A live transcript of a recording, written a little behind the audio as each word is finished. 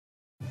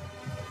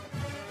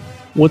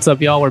What's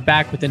up, y'all? We're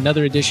back with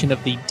another edition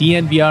of the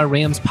DNVR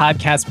Rams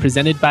podcast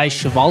presented by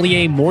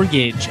Chevalier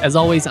Mortgage. As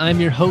always,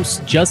 I'm your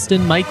host,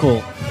 Justin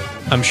Michael.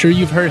 I'm sure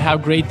you've heard how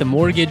great the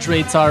mortgage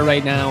rates are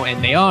right now,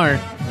 and they are,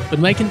 but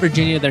Mike and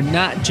Virginia, they're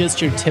not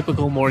just your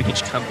typical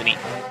mortgage company.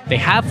 They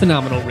have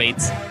phenomenal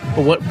rates,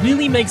 but what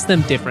really makes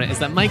them different is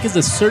that Mike is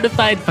a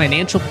certified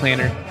financial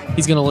planner.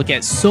 He's going to look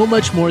at so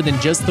much more than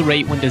just the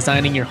rate when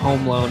designing your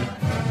home loan.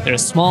 They're a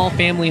small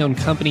family-owned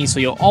company, so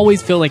you'll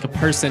always feel like a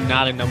person,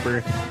 not a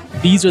number.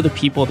 These are the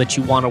people that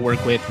you want to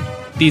work with.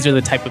 These are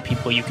the type of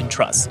people you can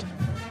trust.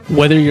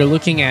 Whether you're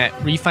looking at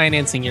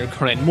refinancing your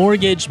current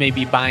mortgage,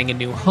 maybe buying a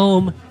new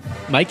home,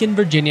 Mike and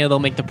Virginia, they'll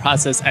make the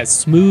process as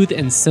smooth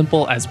and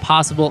simple as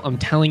possible. I'm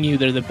telling you,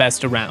 they're the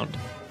best around.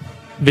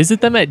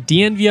 Visit them at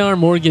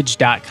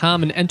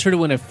dnvrmortgage.com and enter to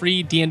win a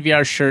free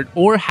DNVR shirt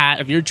or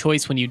hat of your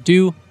choice when you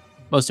do.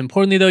 Most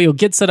importantly, though, you'll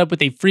get set up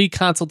with a free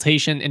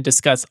consultation and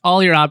discuss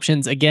all your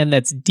options. Again,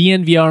 that's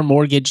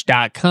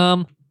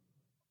dnvrmortgage.com.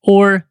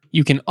 Or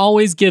you can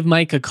always give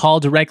Mike a call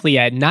directly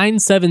at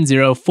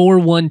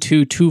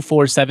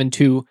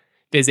 970-412-2472.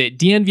 Visit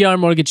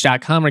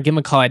dnvrmortgage.com or give him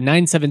a call at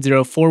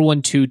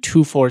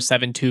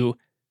 970-412-2472.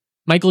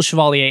 Michael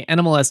Chevalier,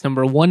 NMLS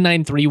number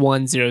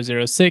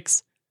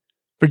 1931006.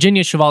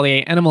 Virginia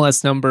Chevalier,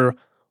 NMLS number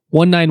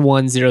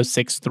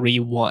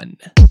 1910631.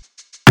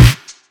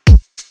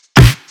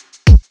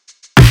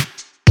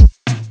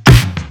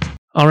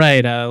 All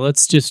right,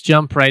 let's just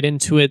jump right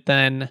into it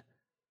then.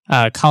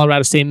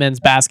 Colorado State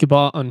men's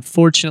basketball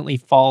unfortunately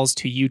falls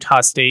to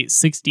Utah State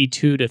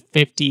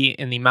 62-50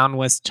 in the Mountain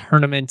West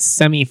Tournament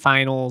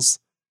semifinals.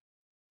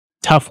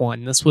 Tough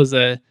one. This was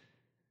a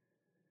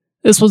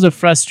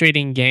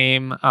frustrating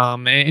game,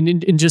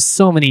 and in just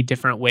so many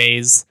different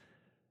ways.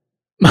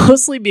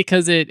 Mostly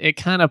because it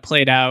kind of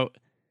played out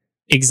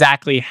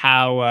exactly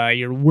how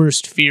your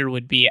worst fear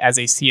would be as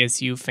a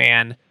CSU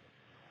fan.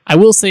 I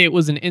will say it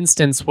was an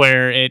instance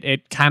where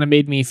it kind of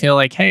made me feel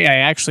like, hey, I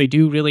actually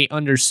do really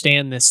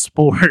understand this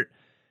sport.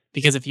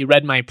 Because if you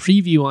read my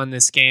preview on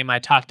this game, I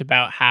talked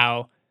about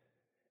how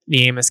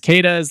Neemias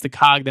Queta is the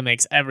cog that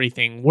makes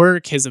everything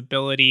work. His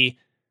ability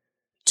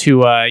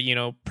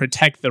to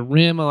protect the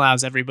rim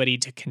allows everybody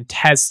to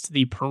contest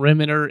the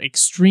perimeter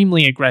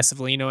extremely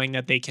aggressively, knowing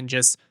that they can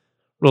just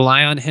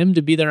rely on him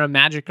to be their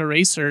magic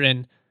eraser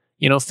and,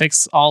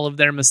 fix all of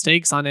their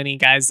mistakes on any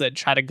guys that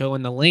try to go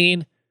in the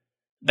lane.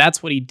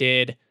 That's what he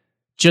did.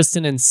 Just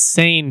an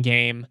insane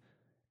game.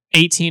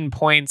 18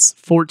 points,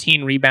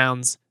 14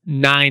 rebounds,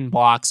 9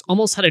 blocks.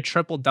 Almost had a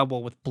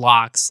triple-double with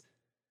blocks.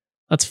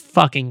 That's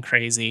fucking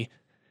crazy.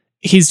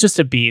 He's just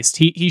a beast.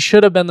 He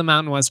should have been the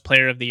Mountain West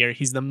Player of the Year.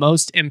 He's the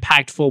most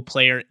impactful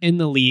player in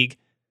the league.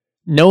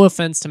 No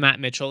offense to Matt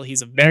Mitchell.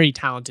 He's a very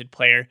talented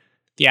player.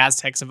 The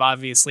Aztecs have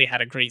obviously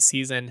had a great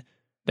season.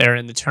 They're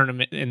in the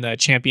tournament, in the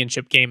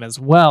championship game as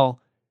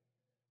well.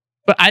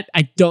 But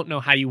I don't know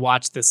how you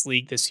watched this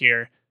league this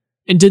year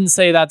and didn't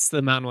say that's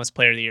the Mountain West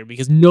Player of the Year,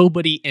 because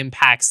nobody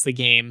impacts the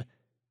game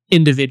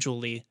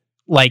individually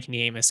like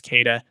Neemias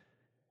Queta.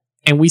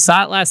 And we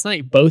saw it last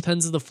night, both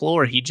ends of the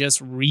floor. He just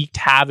wreaked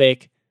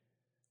havoc.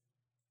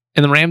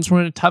 And the Rams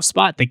were in a tough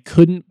spot. They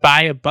couldn't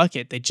buy a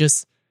bucket. They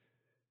just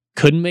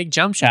couldn't make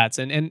jump shots.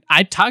 And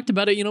I talked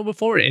about it,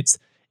 before. It's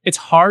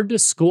hard to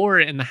score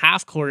in the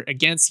half court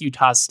against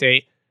Utah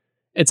State.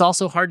 It's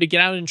also hard to get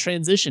out in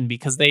transition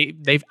because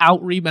they've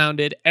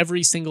out-rebounded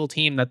every single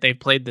team that they've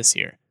played this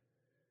year.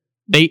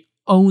 They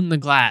own the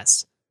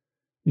glass.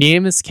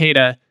 Neemias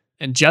Queta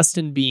and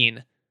Justin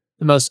Bean,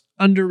 the most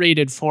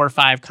underrated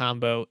 4-5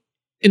 combo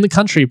in the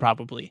country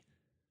probably.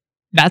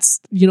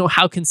 That's,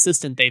 how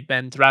consistent they've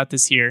been throughout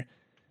this year.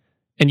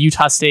 And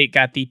Utah State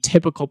got the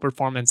typical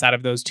performance out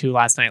of those two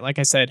last night. Like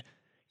I said,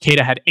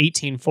 Queta had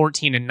 18,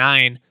 14, and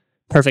 9.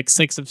 Perfect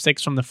 6 of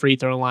 6 from the free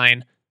throw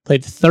line.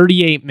 Played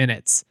 38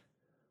 minutes.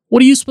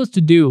 What are you supposed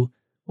to do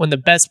when the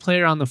best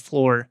player on the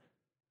floor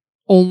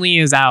only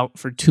is out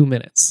for 2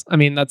 minutes? I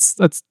mean,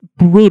 that's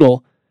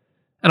brutal.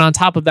 And on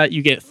top of that,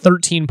 you get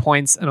 13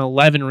 points and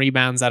 11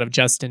 rebounds out of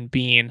Justin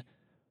Bean.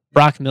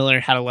 Brock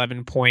Miller had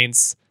 11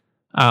 points.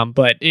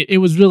 But it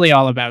was really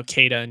all about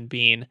Queta and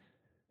Bean.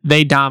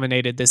 They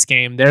dominated this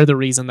game. They're the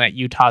reason that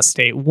Utah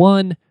State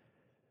won.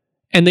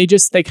 And they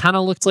kind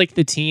of looked like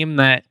the team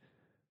that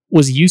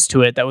was used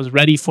to it, that was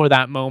ready for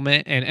that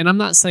moment. And I'm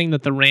not saying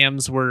that the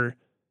Rams were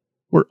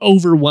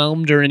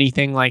overwhelmed or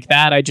anything like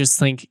that. I just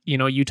think,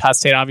 Utah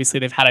State, obviously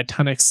they've had a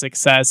ton of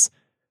success.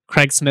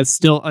 Craig Smith's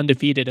still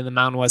undefeated in the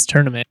Mountain West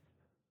Tournament.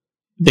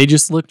 They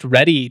just looked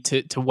ready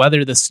to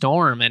weather the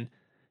storm. And,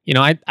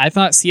 I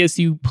thought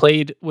CSU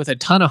played with a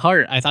ton of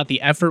heart. I thought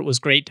the effort was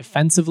great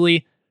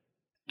defensively.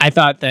 I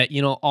thought that,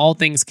 all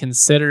things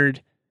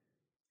considered,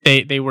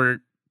 they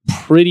were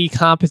pretty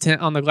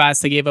competent on the glass.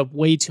 They gave up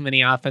way too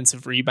many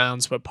offensive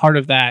rebounds, but part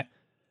of that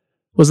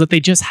was that they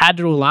just had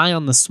to rely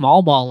on the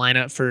small ball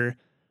lineup for,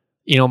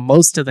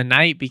 most of the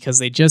night because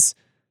they just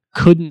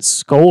couldn't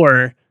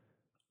score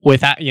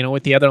with that,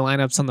 with the other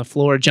lineups on the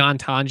floor. John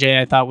Tonje,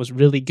 I thought, was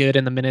really good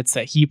in the minutes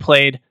that he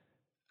played.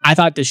 I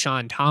thought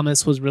Deshaun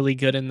Thomas was really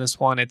good in this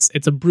one.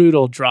 It's a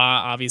brutal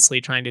draw, obviously,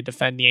 trying to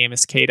defend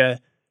Neemias Queta.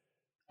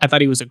 I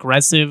thought he was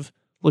aggressive,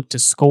 looked to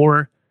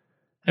score.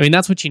 I mean,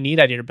 that's what you need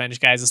out of your bench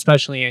guys,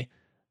 especially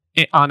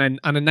on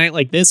a night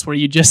like this where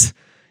you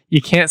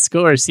can't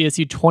score.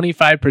 CSU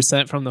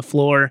 25% from the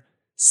floor,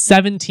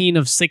 17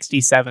 of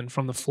 67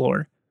 from the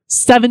floor.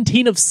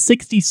 17 of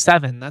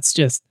 67. That's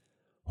just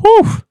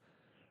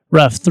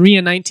rough. 3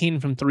 and 19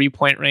 from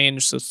 3-point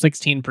range, so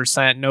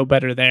 16%, no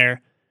better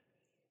there.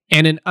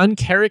 And an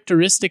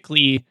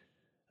uncharacteristically,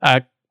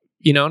 up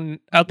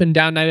and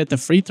down night at the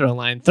free throw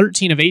line.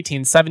 13 of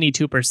 18,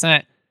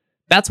 72%.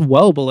 That's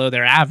well below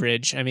their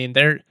average. I mean,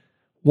 they're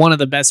one of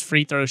the best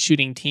free throw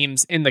shooting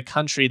teams in the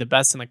country, the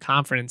best in the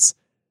conference.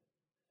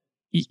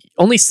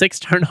 Only 6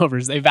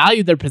 turnovers. They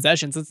valued their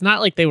possessions. It's not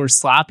like they were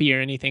sloppy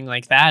or anything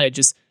like that. It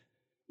just,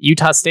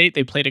 Utah State,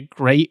 they played a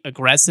great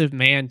aggressive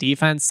man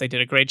defense. They did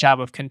a great job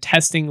of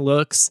contesting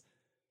looks.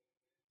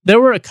 There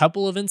were a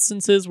couple of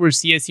instances where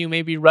CSU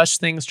maybe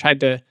rushed things, tried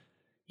to,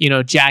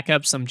 jack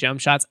up some jump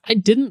shots. I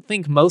didn't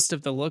think most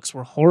of the looks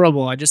were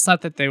horrible. I just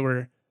thought that they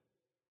were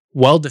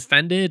well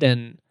defended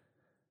and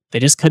they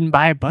just couldn't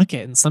buy a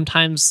bucket. And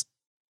sometimes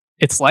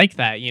it's like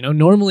that.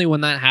 Normally when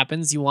that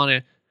happens, you want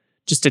to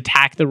just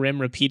attack the rim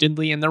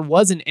repeatedly. And there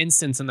was an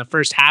instance in the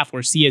first half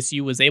where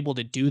CSU was able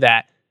to do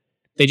that.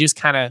 They just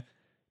kind of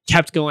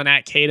kept going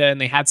at Queta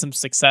and they had some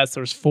success.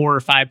 There was 4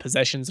 or 5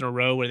 possessions in a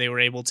row where they were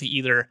able to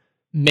either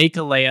make a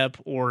layup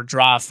or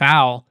draw a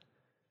foul.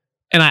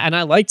 And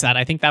I liked that.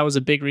 I think that was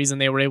a big reason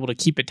they were able to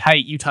keep it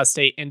tight. Utah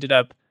State ended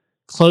up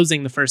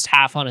closing the first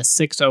half on a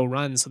 6-0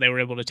 run, so they were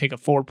able to take a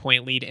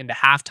 4-point lead into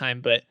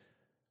halftime. But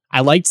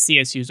I liked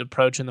CSU's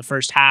approach in the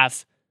first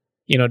half,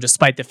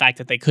 despite the fact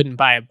that they couldn't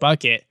buy a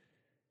bucket.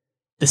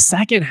 The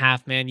second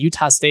half, man,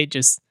 Utah State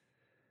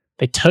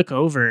they took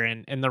over,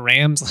 and the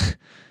Rams,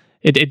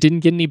 it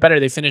didn't get any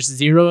better. They finished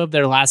 0 of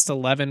their last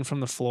 11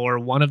 from the floor,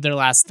 1 of their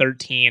last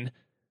 13,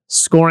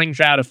 scoring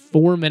drought of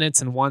 4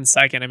 minutes and 1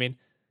 second. I mean,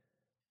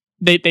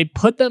 they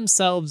put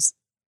themselves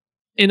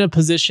in a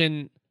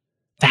position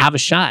to have a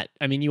shot.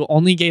 I mean, you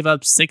only gave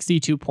up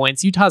 62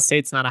 points. Utah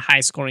State's not a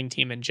high-scoring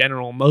team in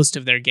general. Most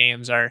of their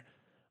games are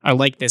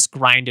like this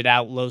grinded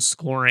out, low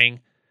scoring.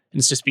 And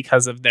it's just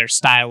because of their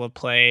style of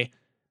play.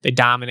 They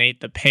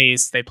dominate the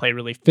pace. They play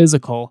really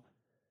physical.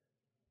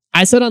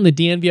 I said on the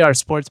DNVR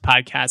Sports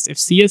podcast, if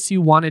CSU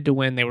wanted to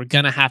win, they were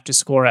going to have to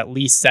score at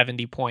least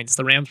 70 points.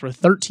 The Rams were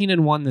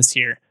 13-1 this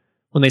year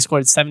when they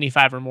scored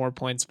 75 or more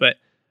points. But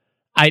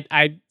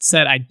I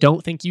said I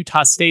don't think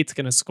Utah State's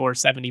going to score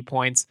 70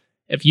 points.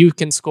 If you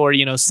can score,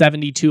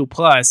 72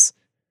 plus,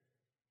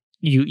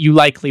 you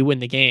likely win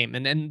the game.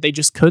 And they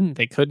just couldn't.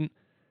 They couldn't.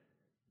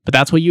 But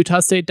that's what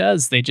Utah State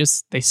does.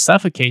 They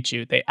suffocate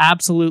you. They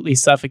absolutely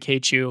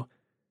suffocate you.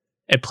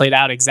 It played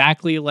out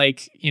exactly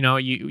like,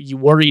 you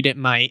worried it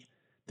might.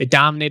 They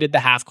dominated the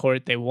half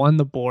court. They won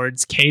the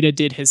boards. Queta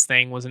did his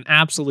thing, was an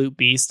absolute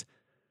beast.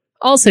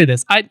 I'll say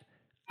this.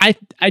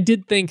 I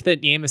did think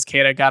that Neemias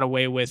Queta got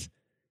away with,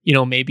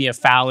 maybe a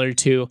foul or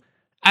two.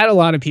 I had a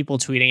lot of people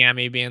tweeting at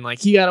me being like,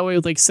 he got away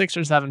with like 6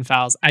 or 7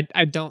 fouls.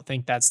 I don't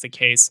think that's the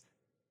case.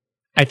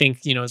 I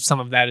think,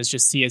 some of that is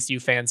just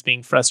CSU fans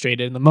being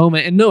frustrated in the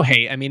moment. And no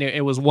hate. I mean,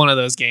 it was one of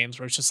those games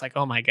where it's just like,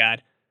 oh my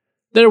God.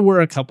 There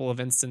were a couple of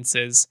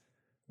instances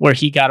where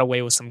he got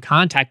away with some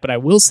contact, but I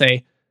will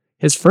say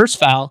his first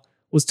foul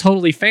was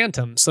totally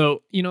phantom.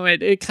 So,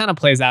 it kind of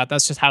plays out.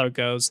 That's just how it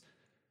goes.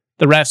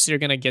 The refs, you're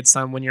going to get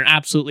some when you're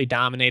absolutely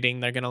dominating.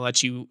 They're going to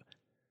let you,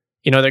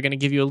 they're going to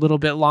give you a little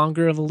bit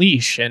longer of a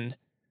leash. And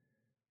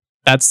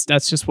that's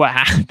just what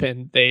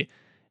happened.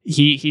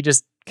 He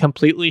just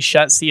completely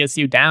shut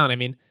CSU down. I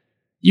mean,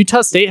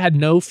 Utah State had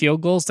no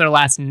field goals their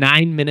last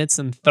 9 minutes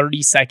and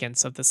 30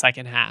 seconds of the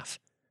second half.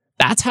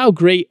 That's how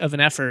great of an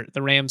effort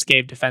the Rams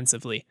gave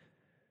defensively.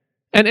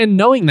 And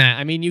knowing that,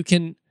 I mean,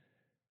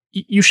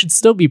 you should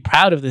still be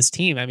proud of this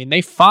team. I mean,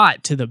 they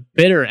fought to the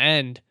bitter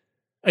end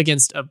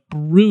against a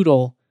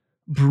brutal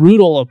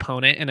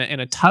opponent in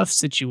a tough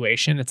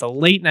situation. It's a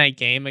late night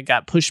game. It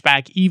got pushed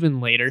back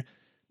even later.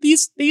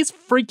 These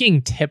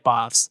freaking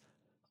tip-offs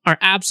are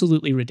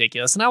absolutely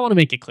ridiculous. And I want to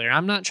make it clear,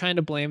 I'm not trying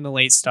to blame the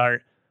late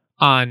start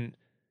on,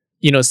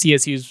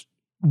 CSU's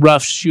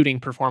rough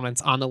shooting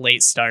performance on the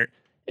late start.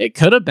 It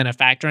could have been a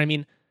factor. I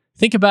mean,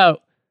 think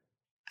about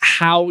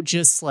how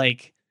just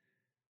like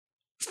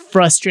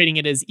frustrating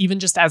it is, even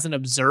just as an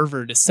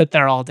observer, to sit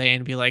there all day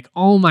and be like,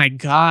 oh my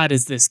God,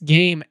 is this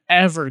game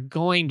ever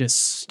going to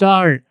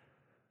start?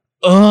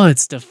 Oh,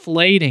 it's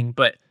deflating.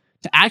 But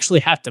to actually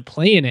have to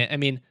play in it, I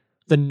mean,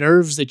 the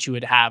nerves that you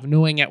would have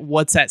knowing at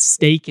what's at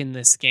stake in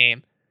this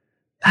game,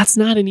 that's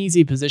not an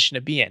easy position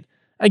to be in.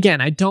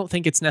 Again, I don't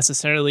think it's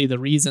necessarily the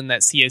reason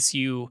that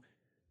CSU,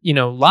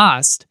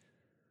 lost.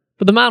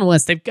 But the Mountain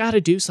West, they've got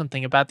to do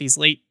something about these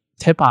late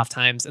tip-off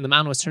times in the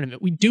Mountain West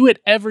tournament. We do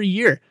it every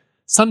year.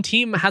 Some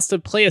team has to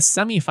play a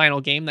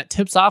semifinal game that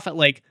tips off at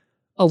like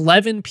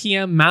 11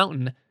 p.m.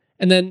 Mountain,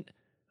 and then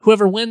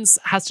whoever wins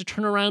has to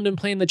turn around and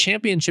play in the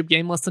championship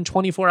game less than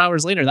 24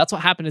 hours later. That's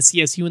what happened to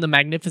CSU in the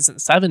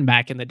Magnificent Seven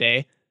back in the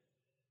day.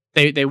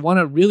 They won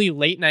a really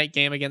late night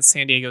game against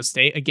San Diego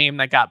State, a game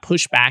that got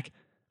pushed back,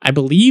 I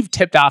believe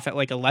tipped off at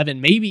like 11,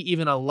 maybe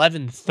even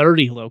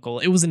 11:30 local.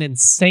 It was an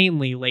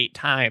insanely late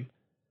time.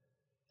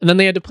 And then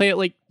they had to play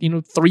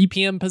at 3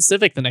 p.m.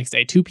 Pacific the next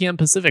day, 2 p.m.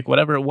 Pacific,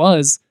 whatever it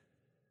was.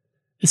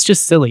 It's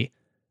just silly.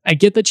 I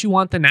get that you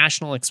want the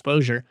national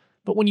exposure,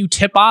 but when you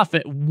tip off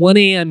at 1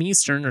 a.m.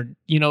 Eastern or,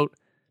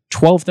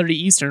 12:30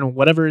 Eastern or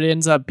whatever it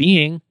ends up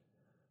being,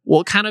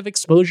 what kind of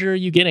exposure are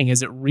you getting?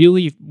 Is it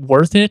really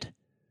worth it?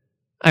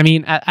 I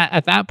mean,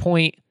 at that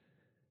point,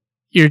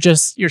 you're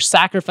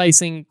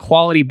sacrificing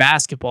quality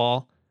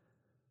basketball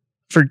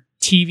for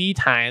TV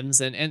times,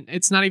 and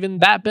it's not even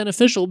that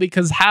beneficial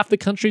because half the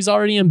country's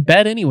already in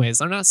bed anyways.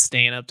 They're not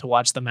staying up to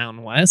watch the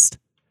Mountain West.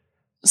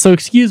 So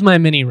excuse my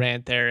mini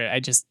rant there.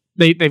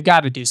 They've got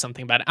to do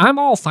something about it. I'm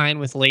all fine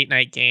with late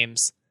night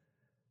games,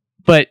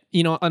 but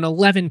an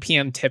 11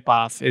 p.m. tip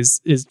off is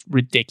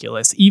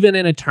ridiculous. Even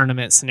in a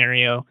tournament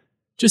scenario,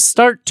 just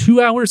start 2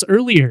 hours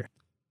earlier.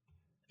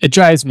 It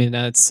drives me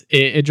nuts.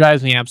 It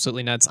drives me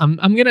absolutely nuts. I'm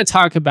going to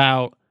talk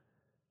about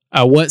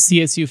what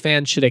CSU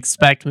fans should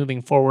expect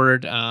moving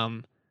forward.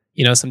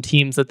 Some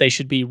teams that they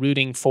should be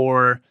rooting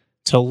for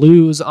to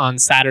lose on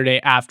Saturday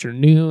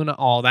afternoon,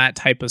 all that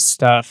type of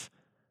stuff.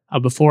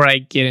 Before I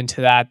get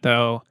into that,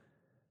 though,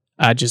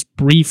 just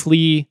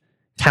briefly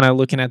kind of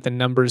looking at the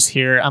numbers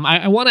here.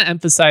 I want to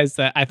emphasize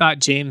that I thought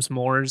James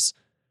Moores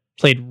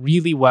played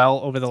really well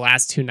over the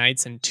last 2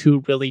 nights in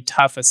 2 really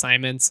tough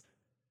assignments.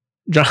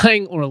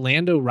 Drawing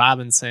Orlando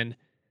Robinson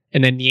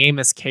and then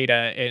Neemias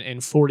Queta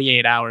in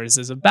 48 hours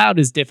is about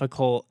as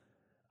difficult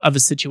of a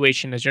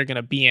situation as you're going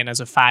to be in as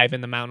a 5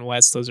 in the Mountain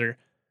West. Those are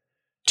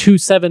 2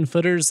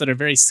 7-footers that are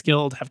very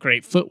skilled, have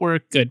great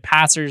footwork, good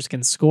passers,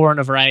 can score in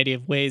a variety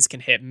of ways, can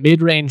hit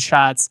mid-range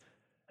shots.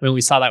 I mean,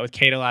 we saw that with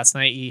Queta last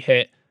night. He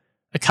hit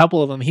a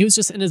couple of them. He was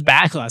just in his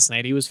bag last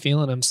night. He was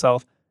feeling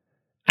himself.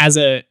 As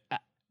a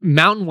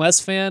Mountain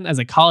West fan, as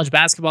a college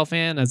basketball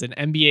fan, as an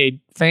NBA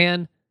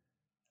fan,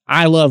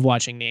 I love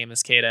watching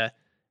Neemias Queta.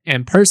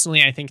 And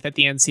personally, I think that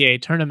the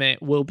NCAA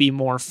tournament will be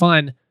more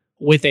fun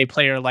with a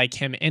player like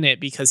him in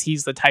it because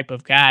he's the type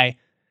of guy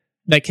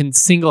that can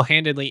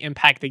single-handedly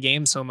impact the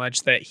game so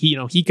much that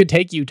he could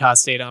take Utah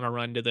State on a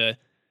run to the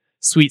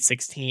Sweet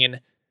 16.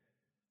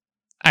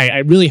 I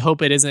really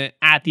hope it isn't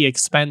at the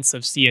expense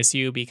of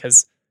CSU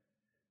because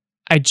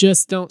I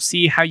just don't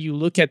see how you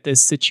look at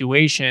this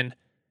situation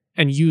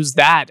and use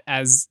that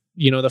as,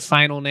 the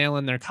final nail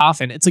in their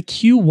coffin. It's a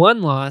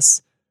Q1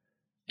 loss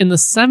in the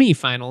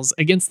semifinals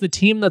against the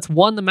team that's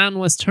won the Mountain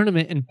West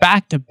tournament in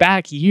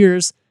back-to-back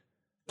years.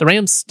 The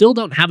Rams still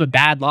don't have a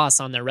bad loss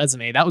on their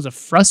resume. That was a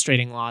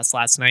frustrating loss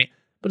last night,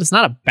 but it's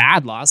not a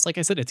bad loss. Like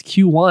I said, it's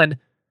Q1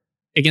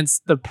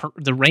 against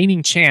the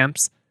reigning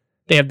champs.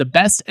 They have the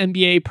best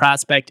NBA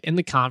prospect in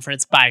the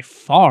conference by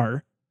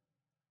far.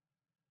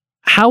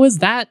 How is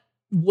that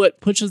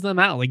what pushes them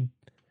out? Like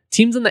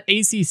teams in the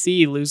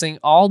ACC losing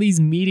all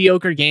these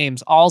mediocre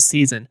games all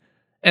season,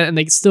 and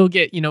they still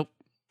get,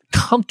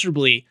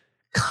 comfortably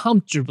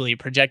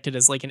projected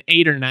as like an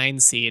 8 or 9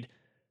 seed.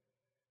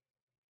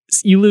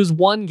 You lose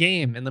 1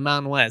 game in the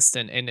Mountain West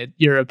and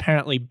you're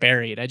apparently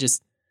buried.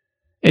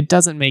 It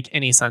doesn't make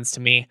any sense to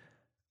me.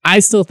 I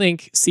still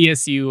think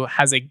CSU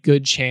has a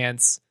good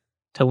chance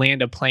to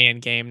land a play-in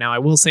game. Now, I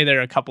will say there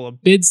are a couple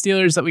of bid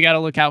stealers that we got to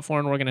look out for,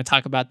 and we're going to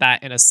talk about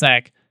that in a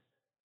sec.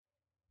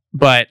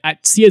 But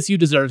CSU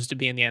deserves to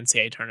be in the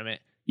NCAA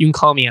tournament. You can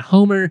call me a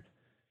homer,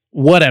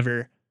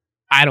 whatever.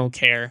 I don't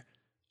care.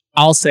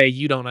 I'll say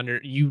you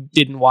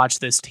didn't watch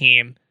this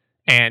team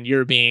and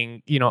you're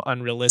being,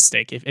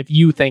 unrealistic. If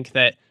you think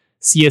that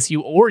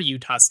CSU or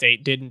Utah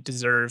State didn't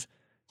deserve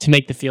to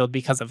make the field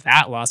because of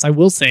that loss, I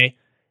will say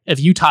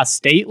if Utah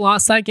State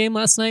lost that game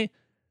last night,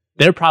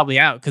 they're probably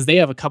out because they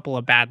have a couple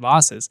of bad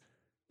losses.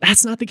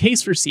 That's not the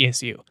case for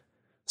CSU.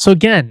 So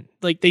again,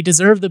 they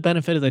deserve the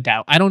benefit of the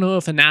doubt. I don't know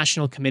if a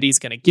national committee is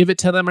going to give it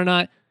to them or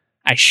not.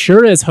 I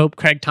sure as hope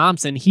Craig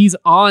Thompson, he's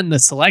on the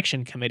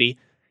selection committee.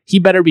 He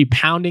better be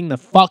pounding the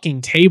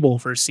fucking table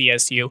for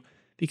CSU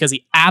because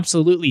he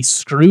absolutely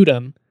screwed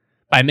them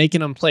by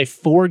making them play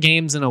 4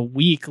 games in a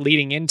week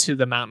leading into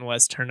the Mountain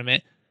West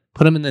tournament,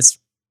 put them in this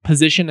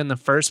position in the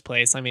first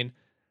place. I mean,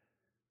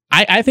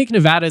 I think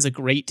Nevada is a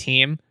great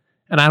team,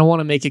 and I don't want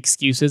to make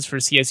excuses for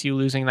CSU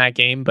losing that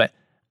game, but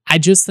I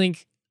just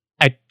think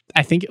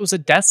I think it was a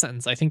death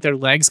sentence. I think their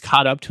legs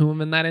caught up to them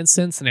in that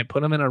instance, and it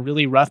put them in a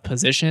really rough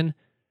position.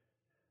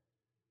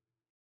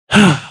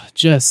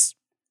 Just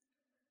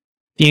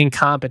the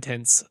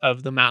incompetence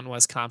of the Mountain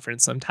West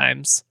Conference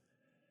sometimes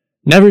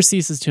never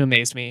ceases to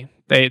amaze me.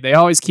 They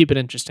always keep it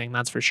interesting,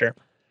 that's for sure.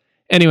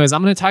 Anyways,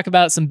 I'm going to talk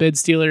about some bid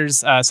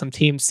stealers, some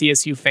teams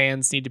CSU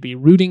fans need to be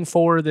rooting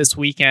for this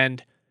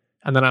weekend,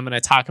 and then I'm going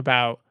to talk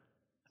about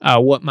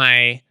what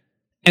my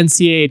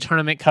NCAA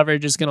tournament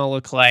coverage is going to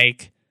look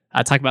like.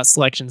 Talk about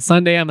Selection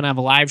Sunday. I'm going to have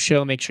a live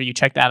show. Make sure you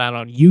check that out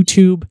on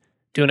YouTube.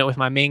 Doing it with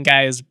my main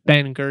guys,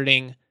 Ben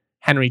Girding,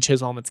 Henry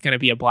Chisholm. It's going to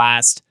be a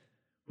blast.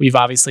 We've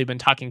obviously been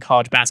talking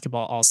college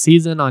basketball all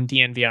season on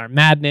DNVR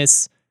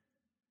Madness.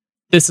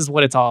 this is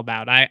what it's all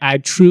about. I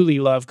truly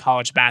love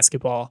college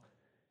basketball.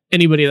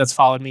 Anybody that's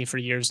followed me for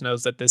years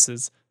knows that this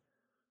is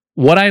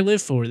what I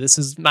live for. This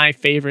is my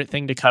favorite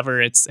thing to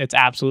cover. It's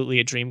absolutely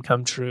a dream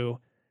come true.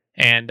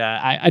 And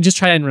I just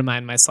try and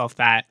remind myself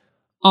that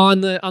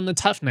on the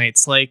tough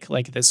nights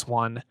like this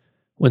one,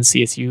 when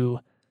CSU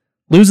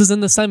loses in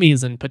the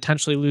semis and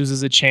potentially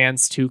loses a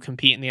chance to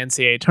compete in the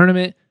NCAA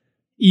tournament,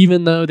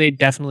 even though they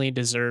definitely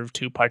deserve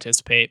to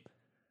participate.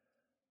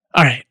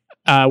 All right,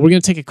 we're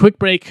going to take a quick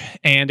break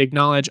and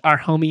acknowledge our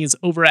homies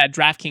over at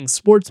DraftKings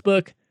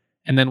Sportsbook,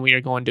 and then we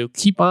are going to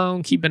keep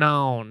on keeping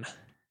on.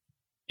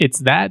 It's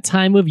that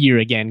time of year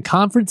again.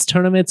 Conference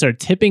tournaments are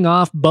tipping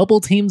off, bubble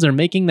teams are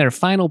making their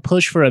final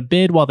push for a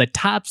bid, while the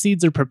top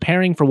seeds are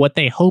preparing for what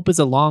they hope is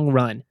a long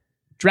run.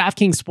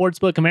 DraftKings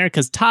Sportsbook,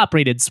 America's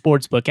top-rated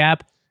sportsbook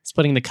app, is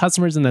putting the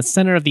customers in the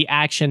center of the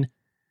action.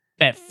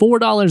 Bet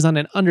 $4 on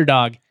an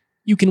underdog.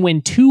 You can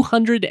win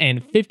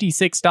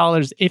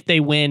 $256 if they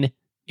win.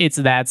 It's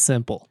that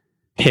simple.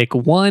 Pick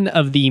one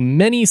of the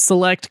many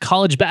select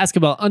college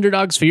basketball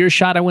underdogs for your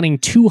shot at winning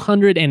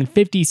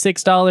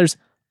 $256.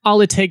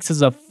 All it takes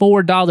is a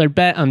 $4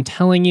 bet. I'm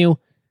telling you,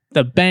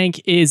 the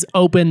bank is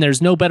open.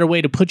 There's no better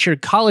way to put your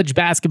college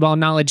basketball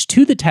knowledge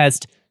to the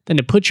test than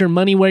to put your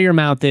money where your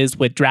mouth is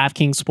with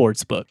DraftKings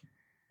Sportsbook.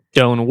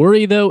 Don't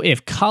worry though,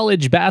 if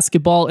college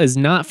basketball is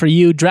not for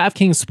you,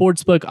 DraftKings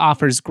Sportsbook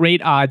offers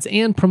great odds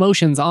and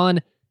promotions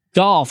on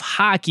golf,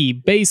 hockey,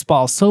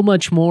 baseball, so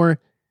much more.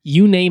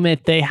 You name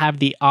it, they have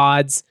the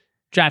odds.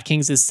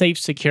 DraftKings is safe,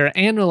 secure,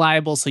 and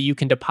reliable, so you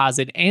can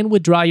deposit and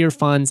withdraw your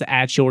funds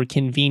at your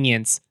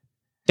convenience.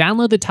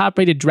 Download the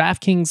top-rated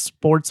DraftKings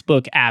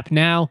Sportsbook app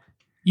now.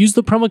 Use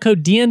the promo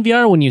code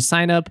DNVR when you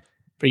sign up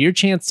for your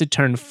chance to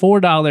turn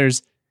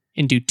 $4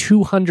 into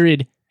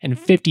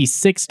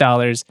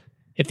 $256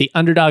 if the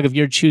underdog of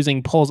your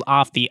choosing pulls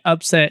off the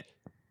upset.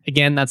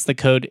 Again, that's the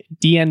code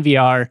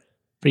DNVR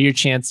for your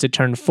chance to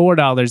turn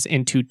 $4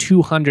 into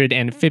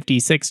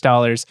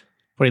 $256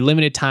 for a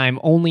limited time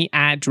only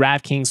at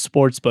DraftKings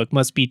Sportsbook.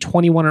 Must be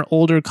 21 or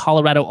older.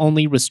 Colorado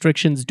only.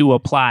 Restrictions do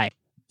apply.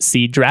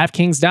 See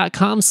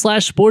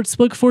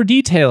DraftKings.com/sportsbook for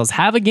details.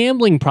 Have a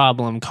gambling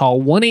problem?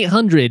 Call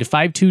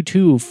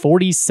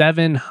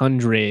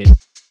 1-800-522-4700.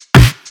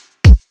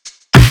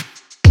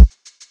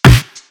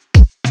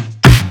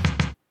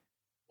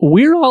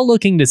 We're all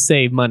looking to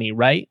save money,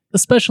 right?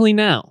 Especially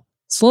now.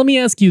 So let me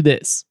ask you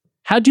this.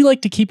 How'd you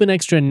like to keep an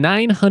extra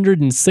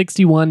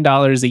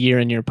 $961 a year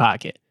in your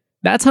pocket?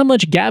 That's how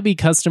much Gabi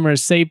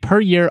customers save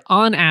per year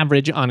on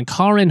average on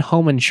car and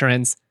home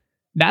insurance.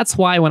 That's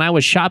why when I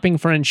was shopping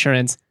for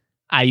insurance,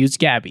 I used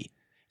Gabi.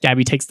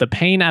 Gabi takes the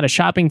pain out of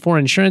shopping for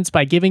insurance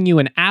by giving you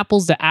an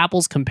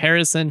apples-to-apples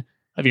comparison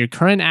of your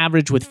current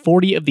average with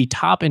 40 of the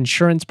top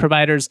insurance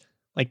providers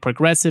like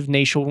Progressive,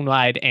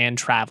 Nationwide, and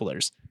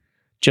Travelers.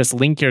 Just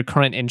link your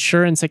current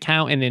insurance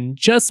account, and in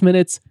just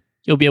minutes,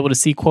 you'll be able to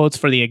see quotes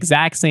for the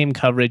exact same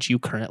coverage you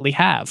currently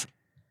have.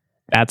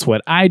 That's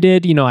what I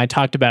did. You know, I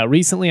talked about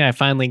recently, I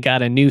finally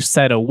got a new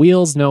set of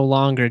wheels, no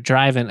longer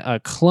driving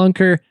a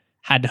clunker.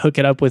 Had to hook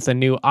it up with a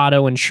new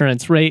auto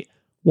insurance rate.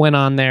 Went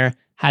on there,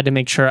 had to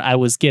make sure I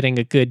was getting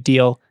a good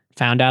deal.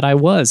 Found out it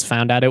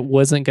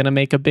wasn't going to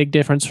make a big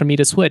difference for me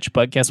to switch.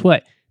 But guess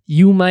what?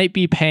 You might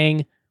be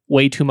paying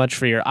way too much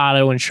for your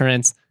auto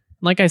insurance.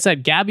 Like I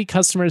said, Gabi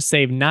customers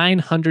save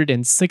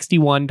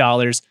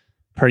 $961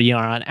 per year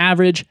on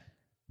average.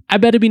 I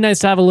bet it'd be nice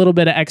to have a little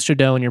bit of extra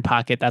dough in your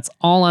pocket. That's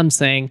all I'm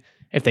saying.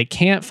 If they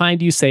can't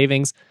find you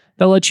savings,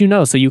 they'll let you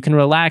know so you can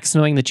relax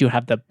knowing that you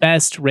have the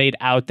best rate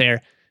out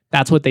there.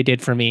 That's what they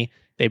did for me.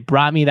 They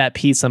brought me that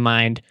peace of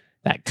mind,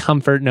 that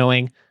comfort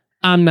knowing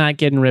I'm not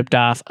getting ripped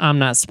off, I'm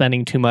not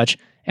spending too much,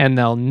 and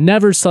they'll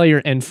never sell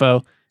your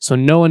info, so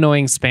no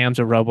annoying spams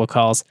or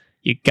robocalls.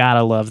 You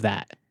gotta love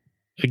that.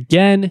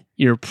 Again,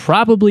 you're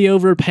probably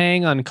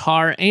overpaying on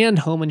car and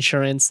home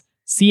insurance.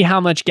 See how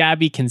much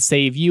Gabi can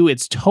save you.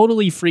 It's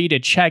totally free to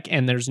check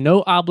and there's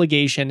no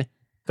obligation.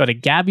 Go to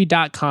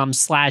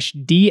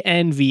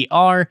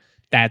Gabi.com/DNVR.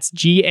 That's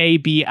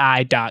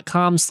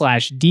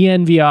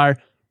GABI.com/DNVR.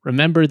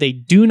 Remember, they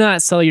do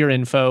not sell your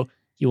info.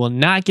 You will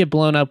not get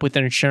blown up with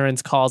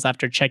insurance calls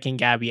after checking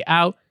Gabi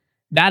out.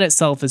 That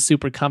itself is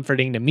super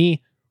comforting to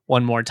me.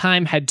 One more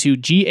time, head to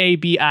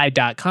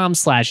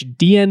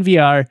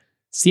GABI.com/DNVR.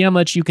 See how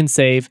much you can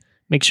save.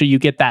 Make sure you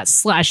get that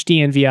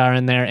 /DNVR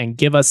in there and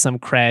give us some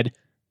cred.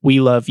 We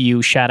love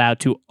you. Shout out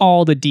to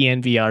all the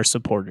DNVR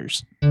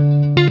supporters.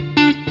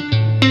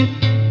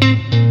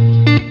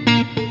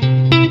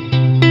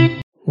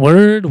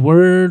 Word.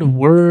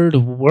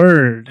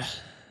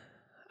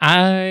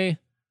 I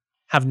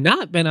have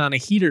not been on a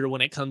heater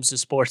when it comes to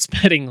sports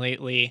betting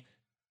lately.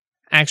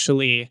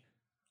 Actually,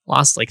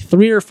 lost like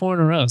 3 or 4 in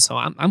a row, so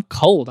I'm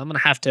cold. I'm going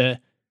to have to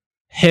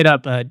hit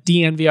up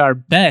DNVR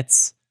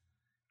bets,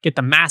 get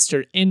the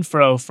master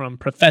info from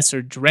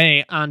Professor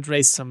Dre,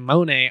 Andre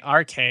Simone,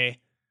 RK,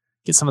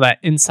 get some of that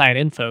inside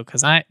info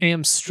because I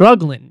am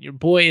struggling. Your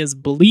boy is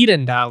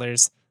bleeding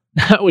dollars.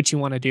 Not what you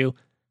want to do.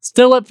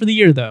 Still up for the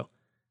year, though.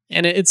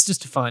 And it's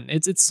just fun.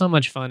 It's so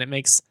much fun. It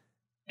makes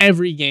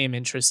every game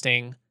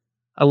interesting.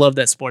 I love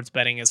that sports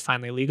betting is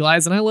finally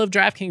legalized, and I love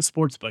DraftKings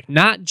Sportsbook,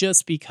 not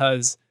just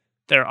because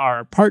they're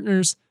our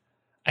partners.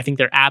 I think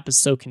their app is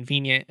so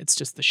convenient. It's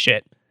just the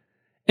shit.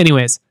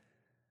 Anyways,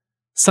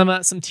 some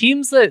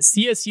teams that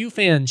CSU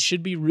fans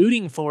should be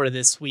rooting for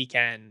this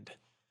weekend.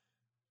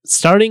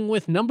 Starting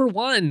with number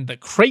 1, the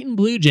Creighton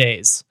Blue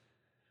Jays.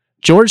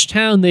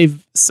 Georgetown,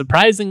 they've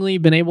surprisingly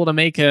been able to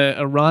make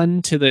a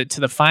run to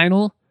the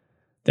final.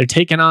 They're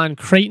taking on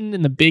Creighton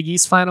in the Big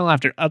East final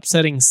after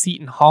upsetting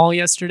Seton Hall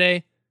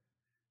yesterday.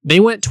 They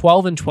went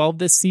 12-12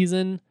 this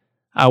season.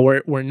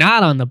 We're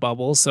not on the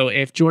bubble, so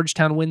if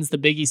Georgetown wins the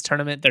Big East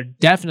tournament, they're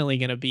definitely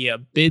going to be a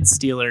bid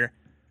stealer.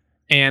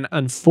 And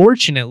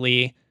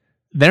unfortunately,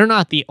 they're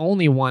not the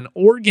only one.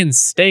 Oregon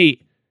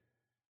State,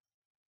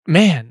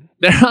 man,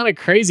 they're on a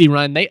crazy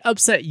run. They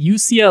upset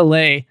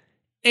UCLA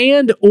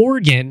and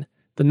Oregon,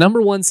 the number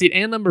 1 seed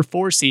and number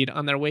 4 seed,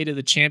 on their way to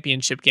the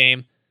championship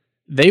game.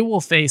 They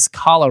will face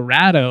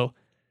Colorado.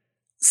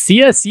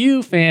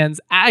 CSU fans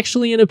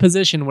actually in a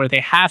position where they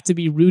have to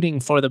be rooting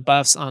for the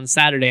Buffs on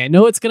Saturday. I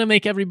know it's going to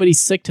make everybody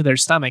sick to their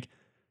stomach.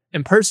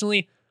 And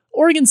personally,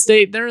 Oregon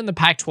State, they're in the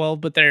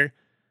Pac-12, but they're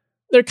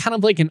kind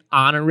of like an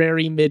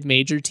honorary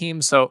mid-major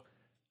team. So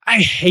I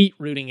hate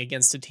rooting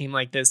against a team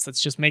like this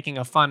that's just making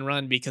a fun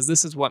run, because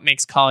this is what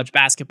makes college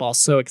basketball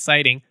so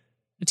exciting.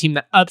 A team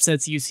that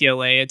upsets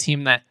UCLA, a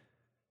team that,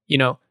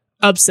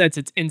 upsets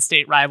its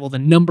in-state rival, the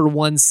number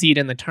 1 seed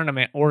in the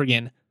tournament,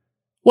 Oregon.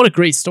 What a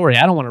great story.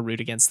 I don't want to root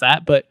against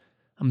that, but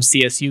I'm a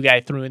CSU guy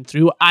through and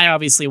through. I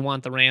obviously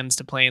want the Rams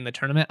to play in the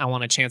tournament. I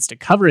want a chance to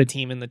cover a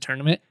team in the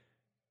tournament.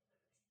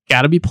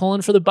 Got to be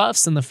pulling for the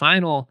Buffs in the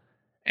final.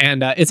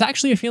 And it's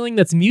actually a feeling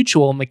that's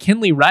mutual.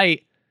 McKinley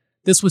Wright,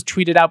 this was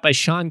tweeted out by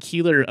Sean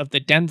Keeler of the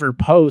Denver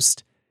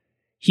Post.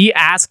 He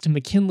asked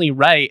McKinley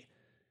Wright,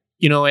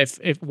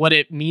 if what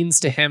it means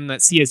to him that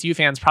CSU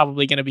fans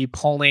probably going to be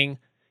pulling,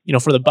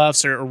 for the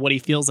Buffs, or what he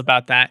feels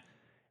about that.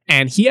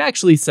 And he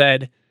actually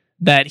said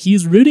that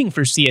he's rooting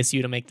for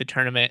CSU to make the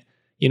tournament.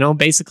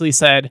 Basically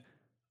said,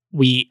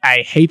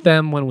 I hate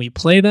them when we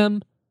play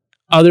them.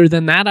 Other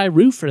than that, I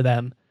root for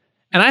them.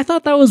 And I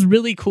thought that was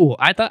really cool.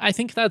 I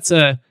think that's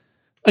a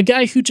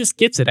guy who just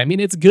gets it. I mean,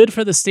 it's good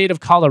for the state of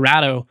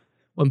Colorado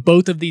when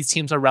both of these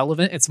teams are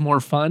relevant. It's more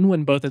fun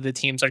when both of the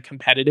teams are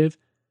competitive.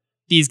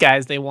 These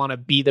guys, they want to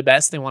be the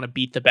best. They want to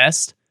beat the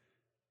best.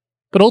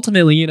 But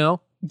ultimately,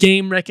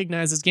 game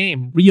recognizes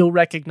game. Real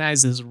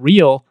recognizes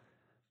real.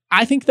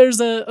 I think there's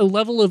a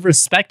level of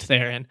respect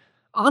there. And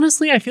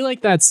honestly, I feel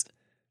like that's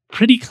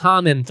pretty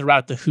common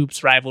throughout the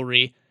hoops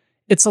rivalry.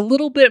 It's a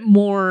little bit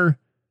more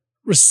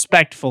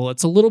respectful.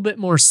 It's a little bit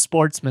more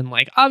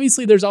sportsmanlike.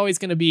 Obviously, there's always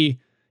going to be,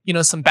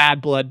 some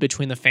bad blood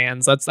between the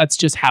fans. That's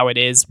just how it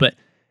is. But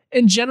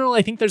in general,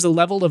 I think there's a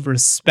level of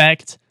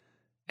respect.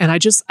 And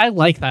I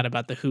like that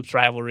about the hoops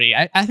rivalry.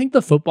 I think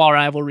the football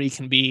rivalry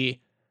can be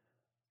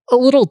a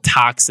little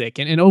toxic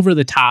and over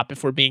the top,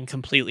 if we're being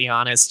completely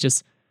honest.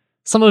 Just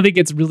some of it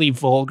gets really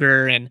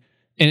vulgar and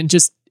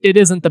it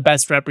isn't the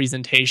best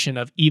representation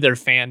of either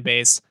fan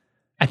base.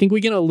 I think we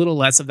get a little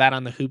less of that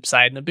on the hoop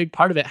side, and a big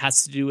part of it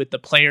has to do with the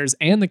players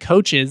and the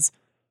coaches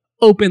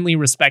openly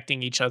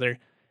respecting each other.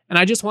 And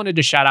I just wanted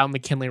to shout out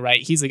McKinley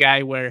Wright. He's a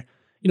guy where,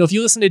 if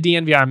you listen to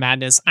DNVR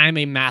Madness, I'm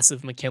a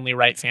massive McKinley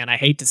Wright fan. I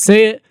hate to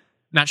say it,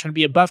 I'm not trying to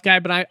be a Buff guy,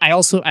 but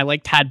I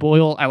like Tad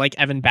Boyle. I like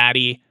Evan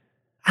Batty.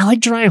 I like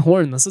Dry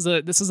Horn. This is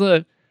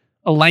a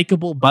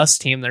likable Buffs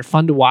team. They're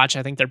fun to watch.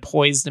 I think they're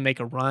poised to make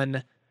a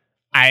run.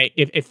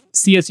 If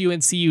CSU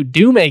and CU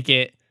do make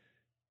it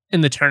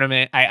in the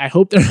tournament, I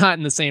hope they're not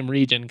in the same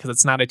region, because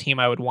it's not a team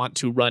I would want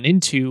to run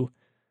into.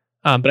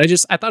 But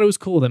I thought it was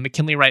cool that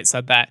McKinley Wright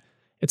said that.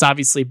 It's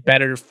obviously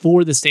better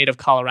for the state of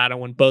Colorado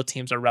when both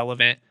teams are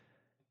relevant.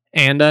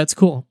 And it's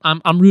cool.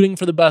 I'm rooting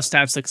for the Buffs to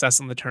have success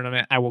in the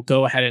tournament. I will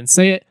go ahead and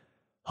say it.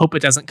 Hope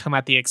it doesn't come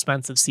at the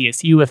expense of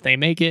CSU if they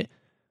make it.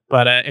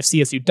 But if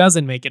CSU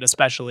doesn't make it,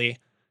 especially,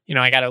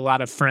 I got a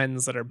lot of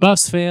friends that are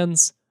Buffs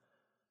fans.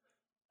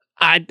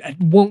 I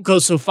won't go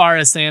so far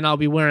as saying I'll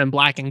be wearing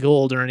black and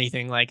gold or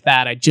anything like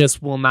that. I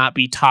just will not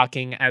be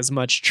talking as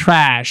much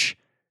trash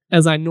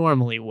as I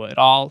normally would.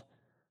 I'll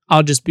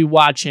just be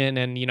watching,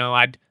 and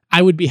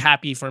I would be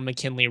happy for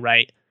McKinley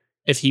Wright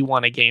if he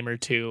won a game or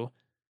two.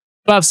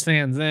 Buffs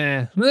fans,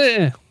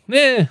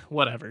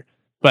 whatever.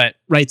 But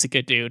Wright's a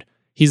good dude.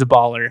 He's a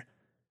baller.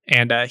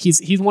 And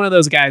he's one of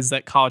those guys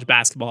that college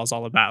basketball is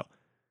all about.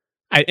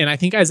 I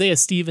think Isaiah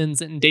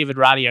Stevens and David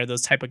Roddy are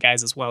those type of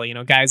guys as well.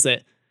 Guys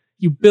that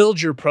you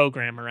build your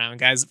program around,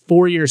 guys,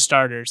 4-year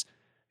starters,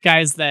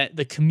 guys that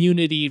the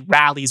community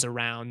rallies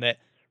around, that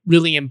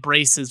really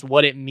embraces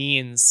what it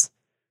means.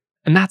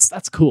 And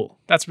that's cool.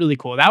 That's really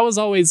cool. That was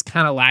always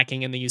kind of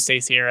lacking in the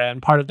Eustachy era.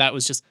 And part of that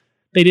was just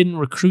they didn't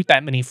recruit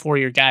that many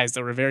 4-year guys.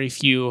 There were very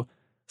few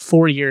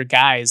 4-year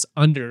guys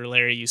under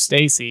Larry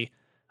Eustachy.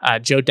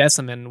 Joe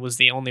Deciman was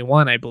the only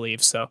one, I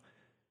believe. So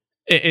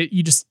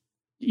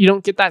you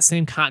don't get that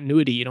same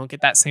continuity. You don't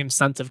get that same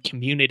sense of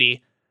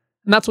community.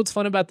 And that's what's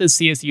fun about this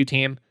CSU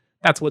team.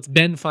 That's what's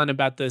been fun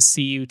about the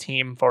CU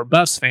team for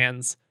Buffs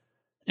fans.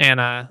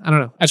 And I don't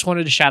know. I just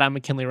wanted to shout out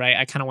McKinley Wright.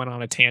 I kind of went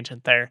on a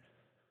tangent there.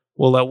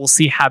 we'll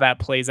see how that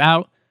plays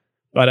out.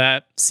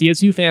 But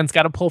CSU fans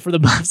got to pull for the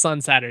Buffs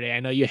on Saturday. I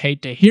know you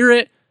hate to hear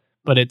it,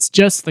 but it's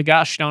just the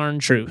gosh darn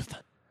truth.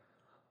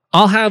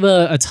 I'll have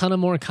a ton of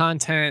more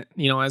content,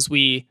 as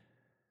we,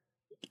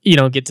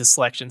 get to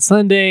Selection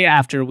Sunday,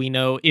 after we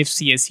know if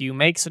CSU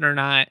makes it or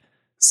not.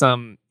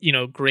 Some,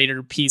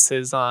 greater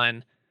pieces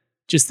on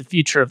just the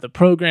future of the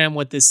program,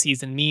 what this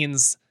season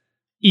means.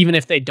 Even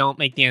if they don't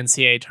make the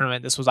NCAA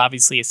tournament, this was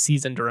obviously a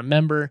season to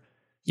remember.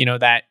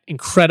 That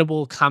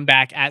incredible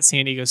comeback at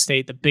San Diego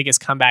State, the biggest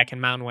comeback in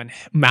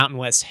Mountain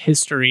West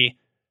history,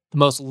 the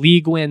most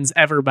league wins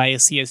ever by a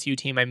CSU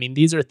team. I mean,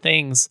 these are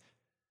things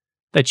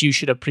that you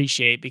should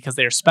appreciate because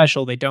they're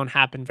special. They don't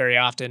happen very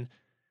often.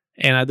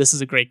 And this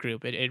is a great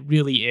group. It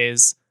really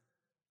is.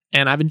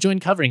 And I've enjoyed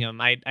covering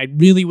them. I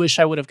really wish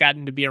I would have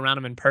gotten to be around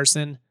them in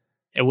person.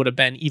 It would have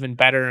been even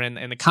better,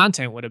 and the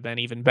content would have been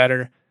even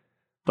better.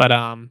 But,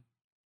 I'm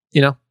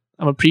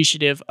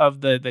appreciative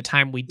of the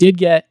time we did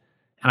get,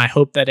 and I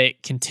hope that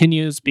it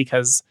continues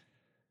because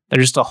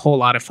they're just a whole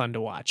lot of fun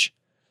to watch.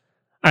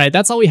 All right,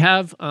 that's all we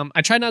have.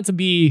 I try not to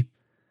be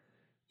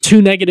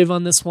too negative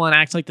on this one,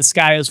 act like the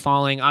sky is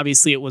falling.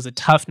 Obviously, it was a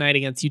tough night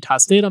against Utah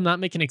State. I'm not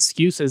making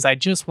excuses. I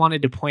just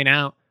wanted to point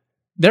out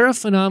they're a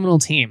phenomenal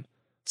team.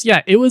 So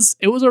yeah, it was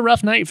a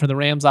rough night for the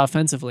Rams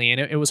offensively, and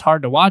it was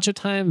hard to watch at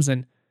times,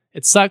 and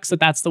it sucks that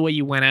that's the way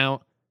you went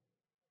out.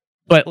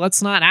 But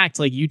let's not act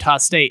like Utah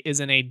State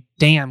isn't a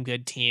damn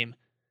good team.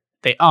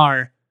 They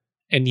are.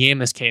 And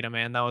Yamis Keita,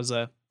 man,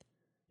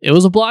 it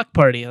was a block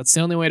party. That's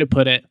the only way to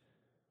put it.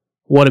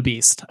 What a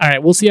beast. All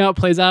right, we'll see how it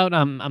plays out.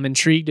 I'm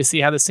intrigued to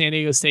see how the San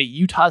Diego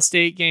State-Utah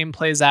State game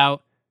plays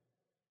out.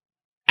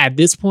 At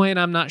this point,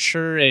 I'm not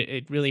sure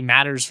it really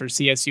matters for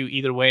CSU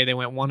either way. They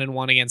went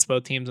 1-1 against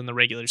both teams in the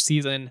regular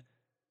season.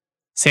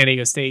 San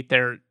Diego State,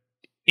 they're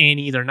in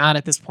either not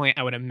at this point.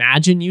 I would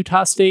imagine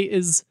Utah State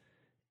is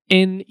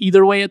in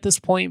either way at this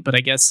point, but I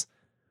guess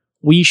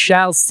we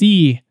shall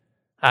see.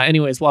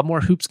 Anyways, we'll have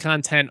more hoops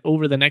content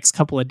over the next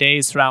couple of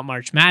days throughout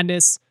March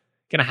Madness.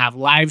 Gonna have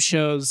live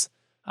shows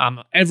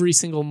every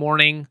single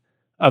morning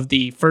of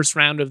the first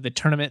round of the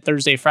tournament,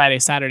 Thursday, Friday,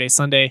 Saturday,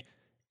 Sunday.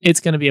 It's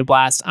going to be a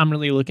blast. I'm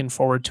really looking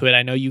forward to it.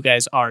 I know you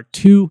guys are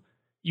too.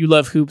 You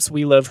love hoops.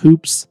 We love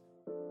hoops.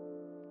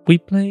 We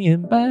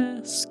playing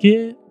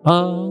basketball.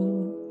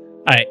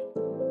 All right.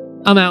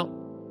 I'm out.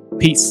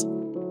 Peace.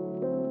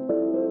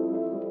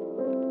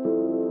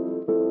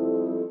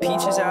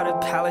 Peaches out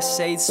of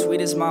Palisades, sweet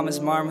as mama's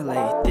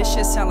marmalade. This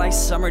shit sound like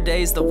summer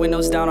days, the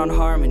windows down on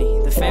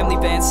Harmony. The family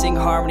band sing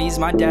harmonies,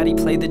 my daddy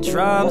played the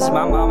drums.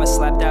 My mama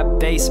slapped that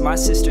bass, my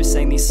sister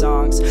sang these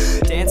songs.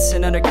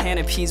 Dancing under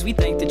canopies, we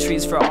thank the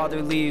trees for all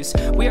their leaves.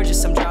 We are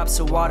just some drops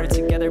of water,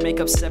 together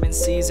make up 7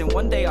 seas. And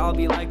one day I'll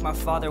be like my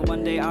father,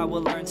 one day I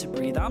will learn to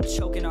breathe. I'm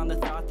choking on the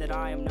thought that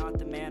I am not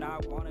the man I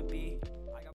want.